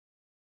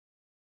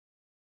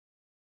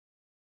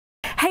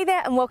Hey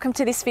there and welcome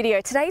to this video.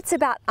 Today it's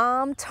about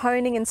arm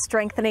toning and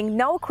strengthening,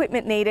 no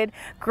equipment needed.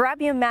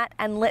 Grab your mat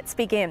and let's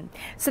begin.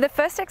 So the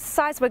first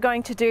exercise we're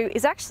going to do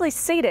is actually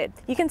seated.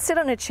 You can sit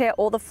on a chair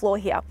or the floor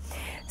here.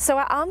 So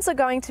our arms are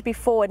going to be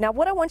forward. Now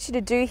what I want you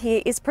to do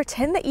here is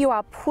pretend that you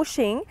are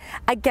pushing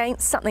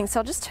against something. So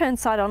I'll just turn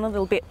side on a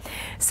little bit.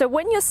 So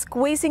when you're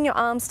squeezing your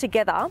arms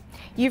together,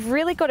 you've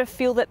really got to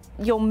feel that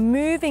you're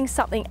moving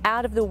something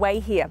out of the way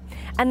here.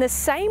 And the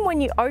same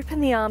when you open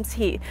the arms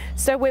here.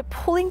 So we're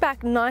pulling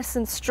back nice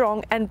and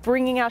strong and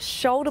bringing our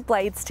shoulder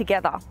blades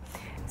together.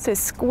 So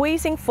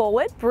squeezing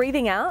forward,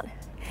 breathing out,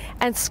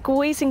 and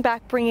squeezing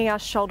back, bringing our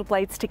shoulder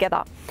blades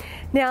together.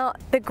 Now,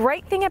 the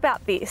great thing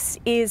about this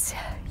is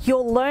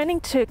you're learning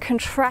to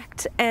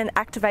contract and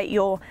activate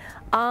your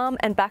arm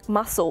and back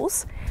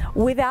muscles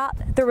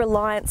without the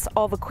reliance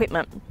of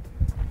equipment.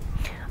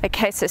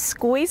 Okay, so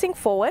squeezing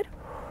forward,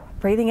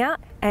 breathing out,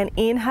 and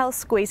inhale,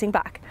 squeezing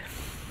back.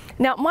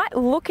 Now, it might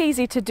look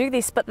easy to do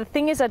this, but the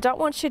thing is I don't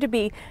want you to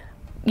be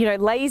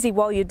lazy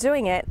while you're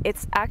doing it.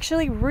 It's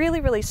actually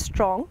really, really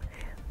strong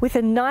with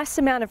a nice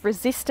amount of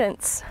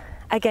resistance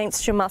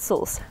against your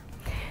muscles.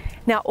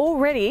 Now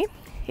already,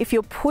 if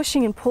you're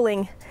pushing and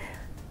pulling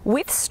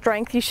with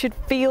strength, you should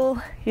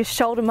feel your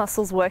shoulder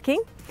muscles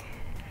working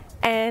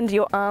and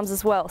your arms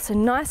as well. So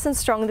nice and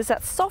strong. There's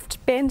that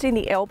soft bend in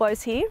the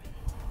elbows here.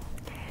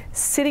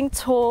 Sitting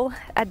tall,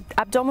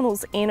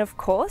 abdominals in, of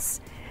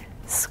course.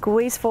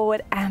 Squeeze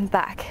forward and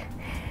back.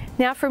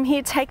 Now from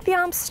here, take the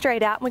arms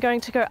straight out. We're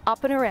going to go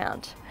up and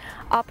around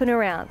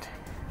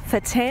for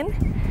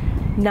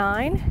 10,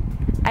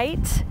 9,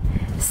 8,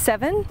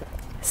 7,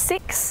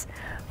 6,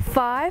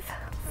 5,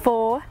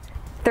 4,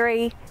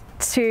 3,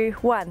 2,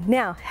 1.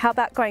 Now, how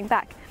about going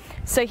back?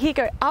 So here,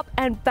 go up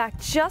and back,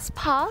 just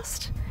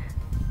past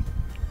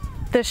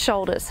the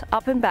shoulders,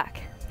 up and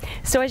back.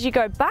 So as you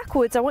go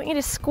backwards, I want you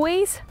to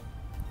squeeze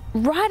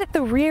right at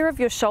the rear of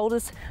your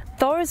shoulders,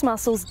 those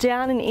muscles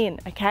down and in,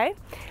 okay?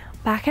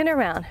 Back and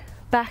around,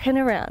 back and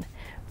around,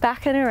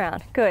 back and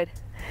around. Good.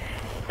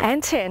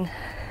 And 10,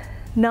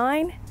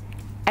 9,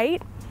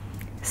 8,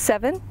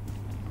 7,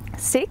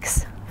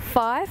 6,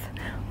 5,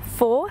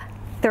 4,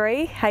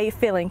 3, how you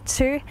feeling?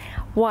 2,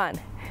 1.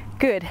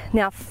 Good.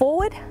 Now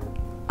forward,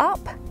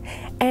 up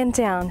and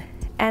down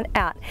and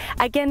out.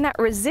 Again, that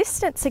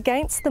resistance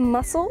against the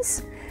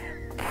muscles,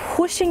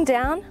 pushing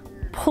down,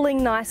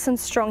 pulling nice and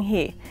strong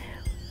here.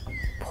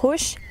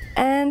 Push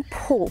and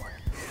pull.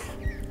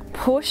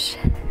 Push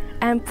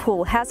and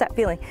pull. How's that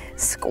feeling?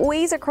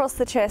 Squeeze across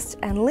the chest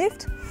and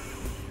lift.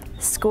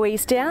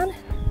 Squeeze down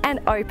and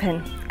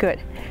open. Good.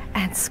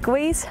 And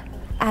squeeze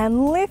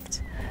and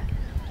lift.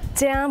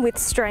 Down with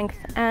strength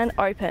and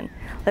open.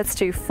 Let's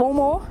do 4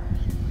 more.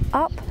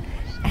 Up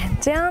and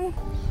down.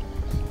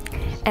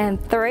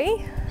 And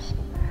 3.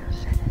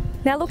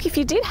 Now look, if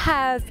you did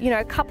have,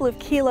 a couple of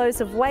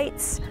kilos of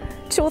weights,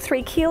 2 or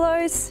 3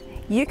 kilos,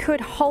 you could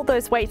hold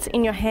those weights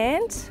in your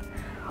hand,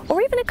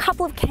 or even a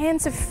couple of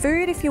cans of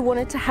food if you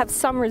wanted to have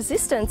some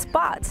resistance.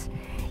 But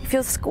if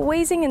you're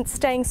squeezing and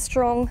staying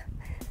strong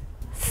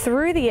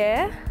through the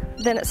air,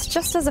 then it's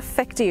just as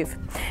effective.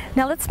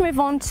 Now let's move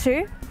on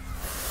to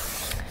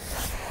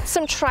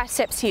some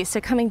triceps here. So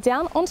coming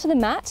down onto the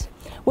mat,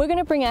 we're going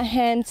to bring our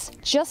hands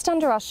just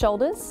under our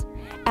shoulders,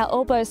 our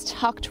elbows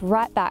tucked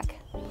right back,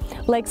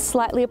 legs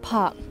slightly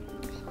apart.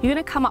 You're going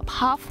to come up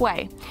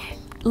halfway.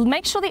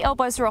 Make sure the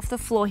elbows are off the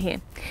floor here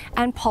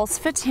and pulse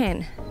for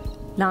 10,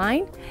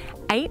 9,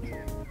 8,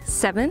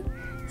 7,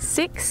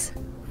 6,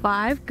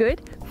 5,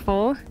 good,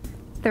 4,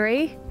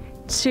 3,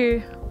 2,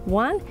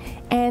 1,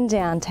 and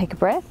down. Take a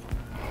breath.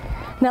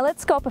 Now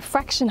let's go up a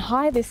fraction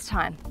higher this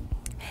time.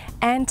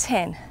 And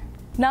 10,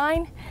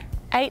 9,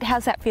 8,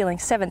 how's that feeling?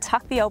 7,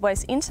 tuck the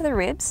elbows into the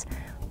ribs.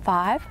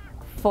 5,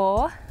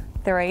 4,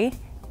 3,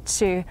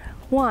 2,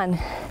 1,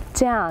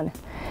 down.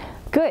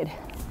 Good.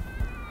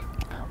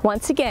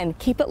 Once again,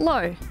 keep it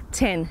low.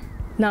 10,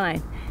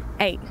 9,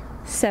 8,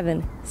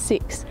 7,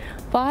 6,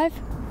 5,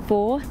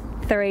 4,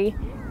 3,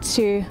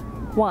 2,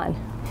 1.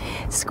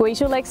 Squeeze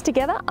your legs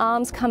together,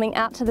 arms coming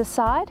out to the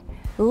side.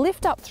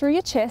 Lift up through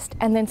your chest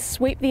and then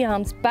sweep the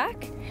arms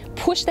back.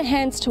 Push the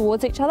hands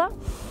towards each other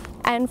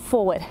and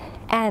forward.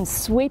 And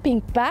sweeping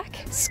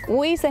back,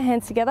 squeeze the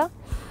hands together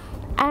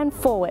and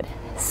forward.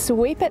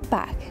 Sweep it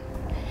back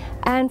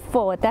and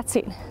forward. That's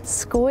it.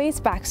 Squeeze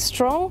back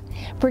strong.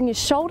 Bring your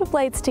shoulder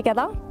blades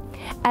together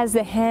as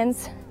the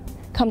hands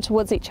come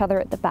towards each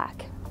other at the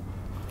back.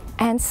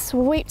 And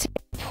sweep,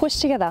 push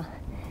together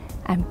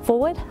and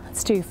forward.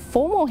 Let's do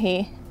 4 more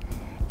here.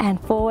 And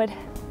forward,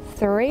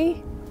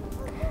 3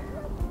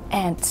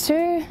 and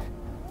 2.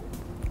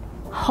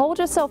 Hold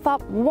yourself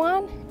up,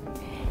 1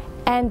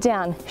 and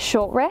down.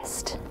 Short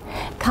rest.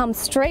 Come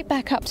straight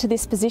back up to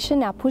this position.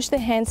 Now push the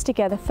hands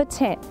together for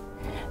 10,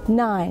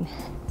 9,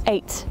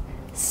 8,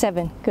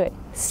 7, good,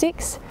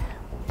 6,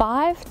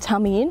 5,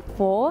 tummy in,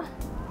 4,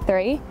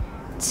 3,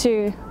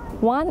 2,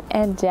 1,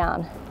 and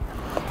down.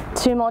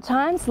 2 more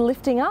times,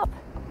 lifting up,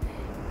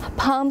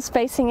 palms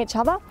facing each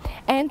other,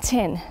 and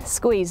 10,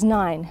 squeeze,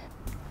 9,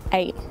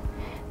 8,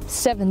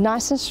 7,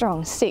 nice and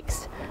strong,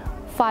 6,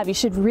 5. You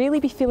should really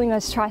be feeling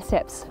those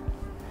triceps.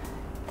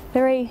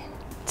 3,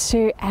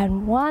 2,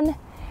 and 1.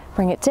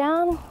 Bring it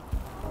down.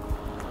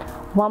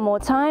 One more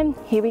time.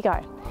 Here we go.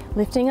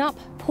 Lifting up,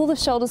 pull the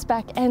shoulders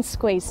back and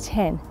squeeze.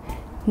 10,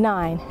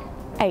 9,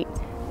 8,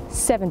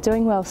 7.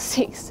 Doing well.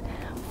 6,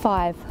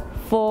 5,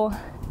 4,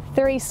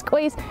 3.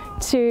 Squeeze.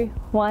 2,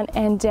 1,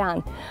 and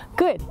down.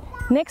 Good.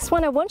 Next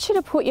one, I want you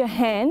to put your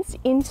hands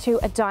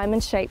into a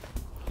diamond shape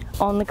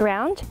on the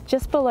ground,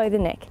 just below the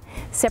neck.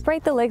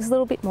 Separate the legs a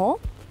little bit more.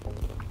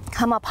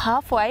 Come up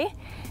halfway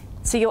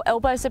so your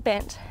elbows are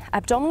bent.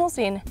 Abdominals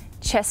in,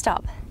 chest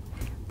up.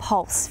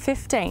 Pulse.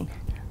 15,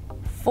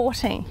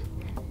 14,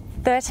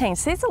 13.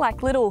 So these are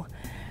like little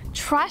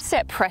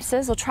tricep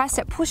presses or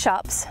tricep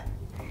push-ups.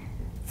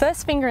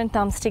 First finger and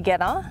thumbs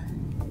together.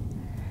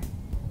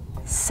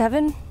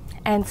 7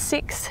 and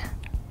 6,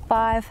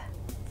 5,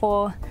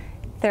 4,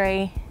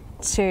 3,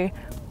 2,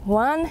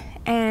 1,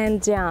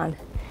 and down.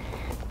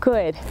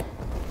 Good.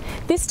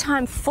 This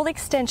time, full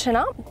extension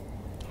up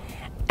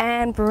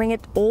and bring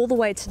it all the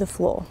way to the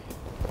floor.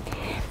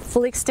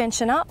 Full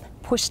extension up,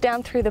 push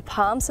down through the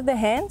palms of the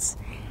hands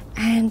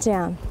and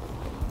down.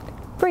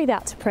 Breathe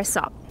out to press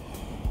up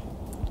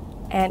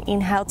and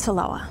inhale to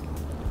lower.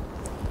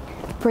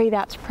 Breathe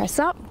out to press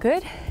up,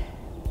 good,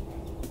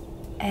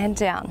 and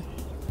down.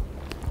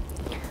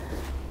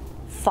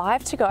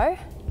 5 to go.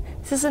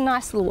 This is a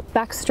nice little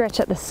back stretch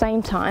at the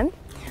same time,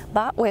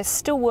 but we're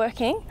still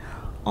working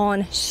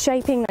on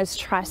shaping those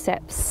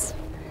triceps.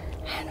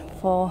 And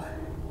 4,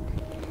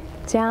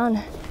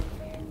 down,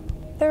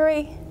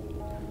 3,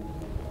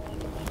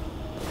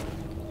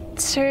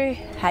 2,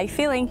 how you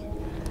feeling?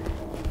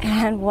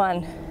 And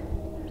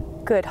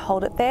 1. Good,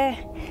 hold it there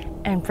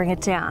and bring it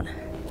down.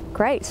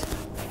 Great.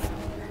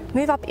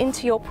 Move up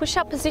into your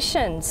push-up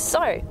position.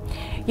 So,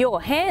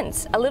 your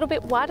hands a little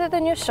bit wider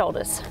than your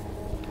shoulders.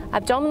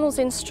 Abdominals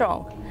in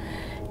strong.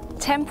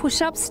 10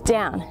 push-ups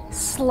down,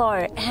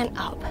 slow and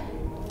up.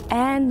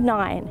 And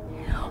 9,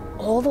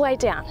 all the way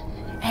down.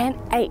 And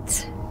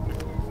 8,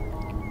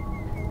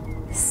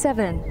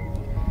 7,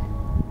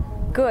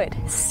 good.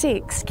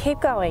 6,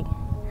 keep going.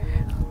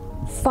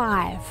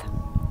 5,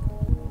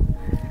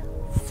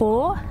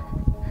 4,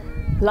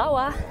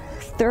 lower.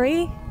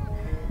 3,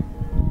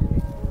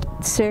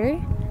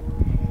 2,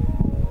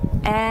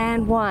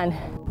 and 1.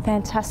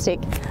 Fantastic.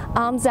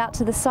 Arms out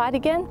to the side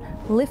again.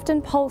 Lift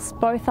and pulse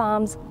both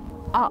arms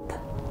up.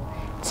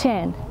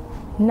 10,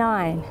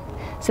 9.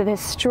 So they're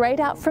straight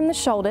out from the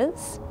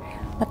shoulders,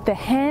 but the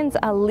hands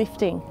are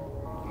lifting.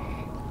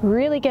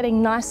 Really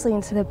getting nicely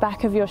into the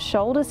back of your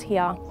shoulders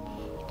here.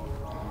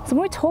 So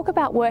when we talk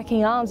about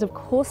working arms, of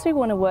course we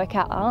want to work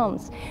our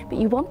arms, but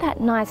you want that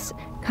nice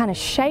kind of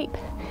shape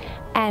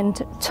and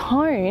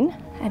tone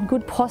and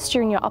good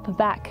posture in your upper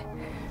back.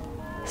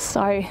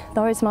 So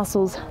those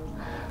muscles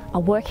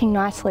are working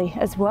nicely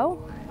as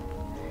well.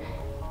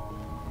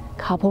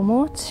 Couple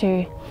more,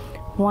 2,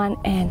 1,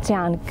 and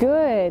down.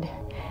 Good.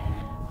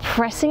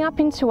 Pressing up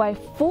into a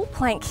full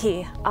plank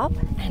here. Up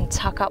and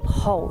tuck up,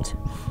 hold.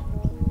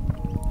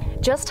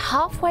 Just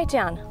halfway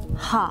down,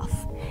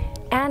 half,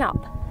 and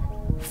up.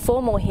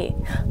 4 more here,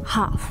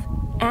 half,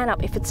 and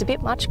up. If it's a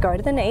bit much, go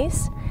to the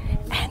knees.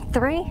 And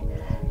 3,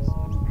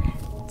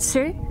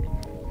 2,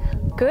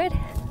 good.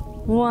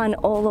 1,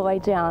 all the way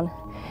down.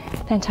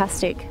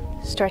 Fantastic.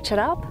 Stretch it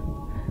up.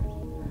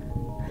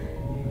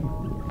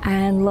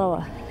 And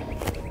lower.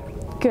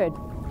 Good.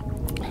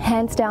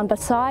 Hands down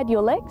beside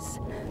your legs.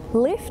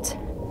 Lift,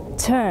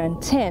 turn,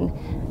 10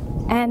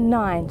 and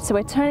 9. So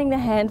we're turning the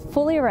hand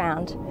fully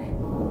around.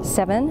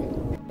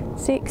 7,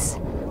 6,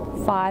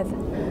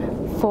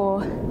 5,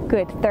 4,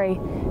 good. 3,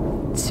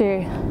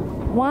 2,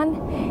 1,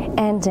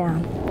 and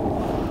down.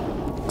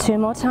 2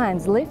 more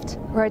times. Lift,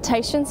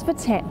 rotations for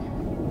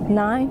 10,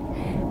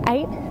 9,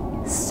 8,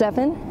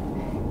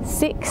 7,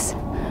 6,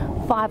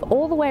 5,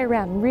 all the way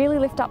around. Really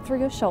lift up through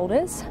your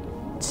shoulders.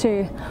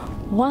 2,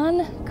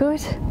 1,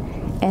 good,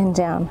 and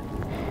down.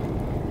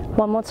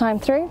 1 more time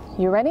through.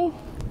 You ready?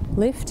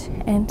 Lift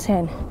and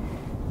 10,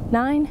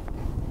 9,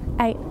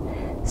 8,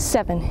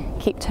 7.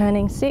 Keep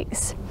turning.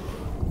 6,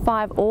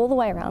 5, all the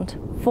way around.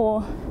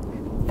 4,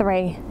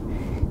 3,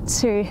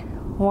 2,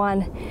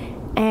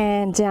 1,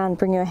 and down.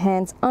 Bring your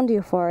hands under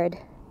your forehead.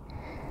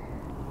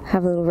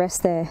 Have a little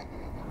rest there.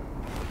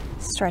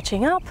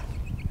 Stretching up.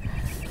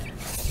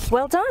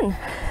 Well done.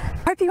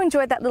 Hope you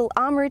enjoyed that little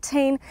arm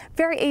routine.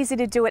 Very easy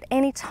to do at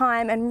any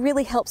time and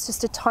really helps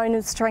just to tone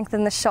and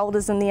strengthen the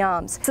shoulders and the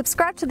arms.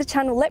 Subscribe to the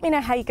channel, let me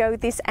know how you go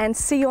with this, and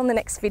see you on the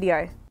next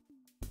video.